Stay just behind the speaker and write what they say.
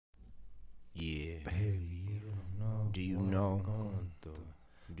baby, do you know?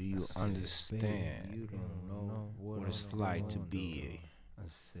 Do you understand You don't know what it's like to be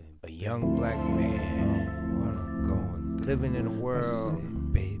a young black man living in a world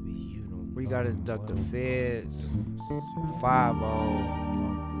where you gotta duck the feds,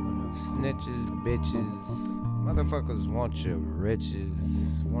 5-0, snitches, bitches, motherfuckers want your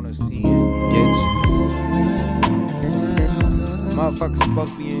riches, wanna see you ditches. Motherfuckers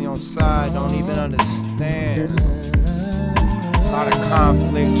supposed to be on your side, don't even understand. A lot of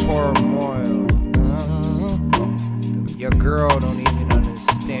conflict, turmoil. Your girl don't even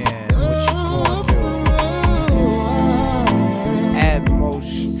understand what you going through. Add more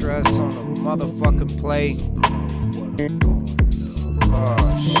stress on the motherfucking plate. Oh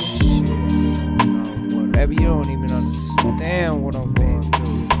shit. Baby, you don't even understand what I'm going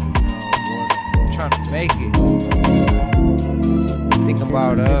through. I'm trying to make it. Think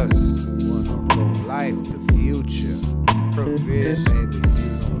about us. Life, the future, provision,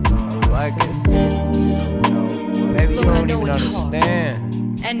 legacy. Baby, you don't even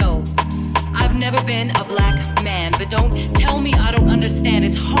understand. And no, I've never been a black man, but don't tell me I don't understand.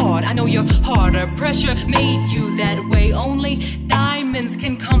 It's hard. I know you're harder. Pressure made you that way. Only diamonds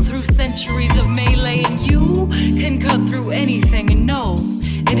can come through centuries of melee, and you can cut through anything. And no,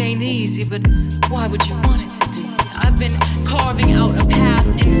 it ain't easy, but why would you want it to be? I've been carving out a path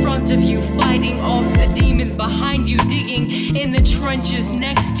in front of you, fighting off the demons behind you, digging in the trenches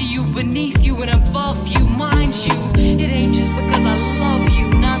next to you, beneath you, and above you. Mind you, it ain't just because I love you,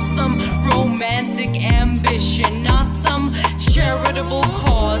 not some romantic ambition, not some charitable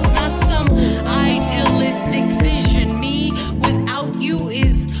cause, not some idealistic vision. Me without you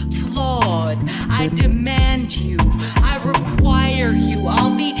is flawed. I demand you, I require you.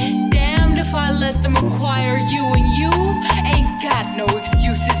 I'll be damned if I let them acquire you, and you ain't got no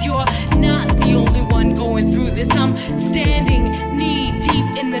excuses. You're not the only one going through this. I'm standing knee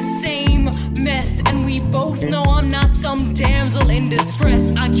deep in the same mess, and we both know I'm not some damsel in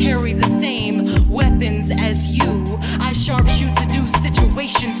distress. I carry the same weapons as you. I sharpshoot to do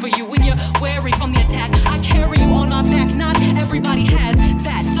situations for you when you're wary from the attack. I carry you on my back. Not everybody has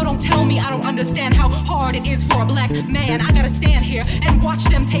that, so don't tell me I don't understand how hard it is for a black man. I gotta stand here and watch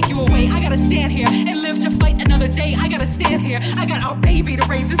them take you away. I gotta stand here and live to fight another day. I gotta stand here, I got our baby to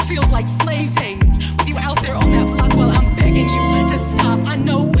raise. This feels like slave days with you out there on that block while I'm begging you to stop. I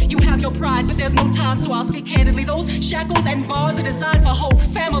know you have your pride, but there's no time, so I'll speak candidly. Those shackles and bars are designed for whole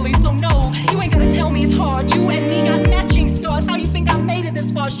families, so no, you ain't gonna tell me it's hard. You and me got matching scars. How you think I made it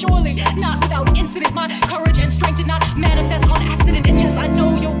this far? Surely not without incident. My courage and strength did not manifest on accident. And yes, I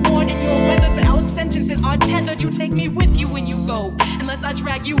know you're born and you're weathered, but our sentences are tethered. You take me with you when you go, unless I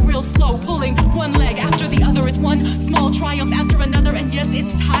drag you real slow, pulling one leg after the other. It's one small triumph after another, and yes,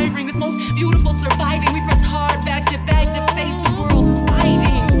 it's tiring. This most beautiful surviving. We press hard back to face the world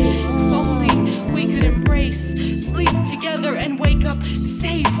fighting. If only we could embrace, sleep together, and wake up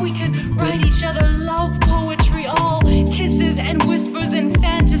safe. We could write each other love poetry, all kisses and whispers and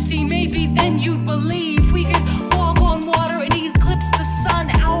fantasy. Maybe then you'd believe we could walk on water and eclipse the sun.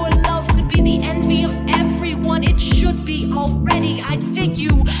 Our love could be the envy of everyone. It should be already. I dig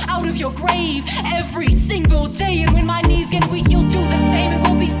you out of your grave every single day, and when my knees get weak, you'll do the same. And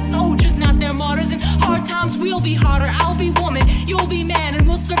we'll be soldiers, not their martyrs. In hard times, we'll be harder. I'll be woman, you'll be man, and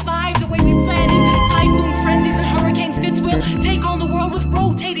we'll survive the way we planned. In typhoon frenzies and hurricane fits, we'll take on the world with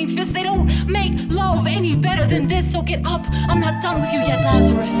rotating fists. They don't make love any better than this, so get up. I'm not done with you yet,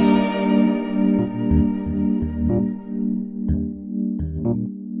 Lazarus.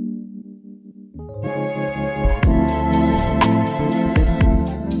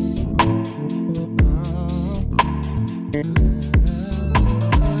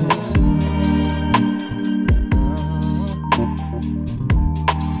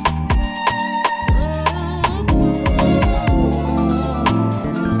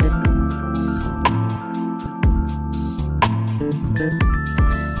 Thank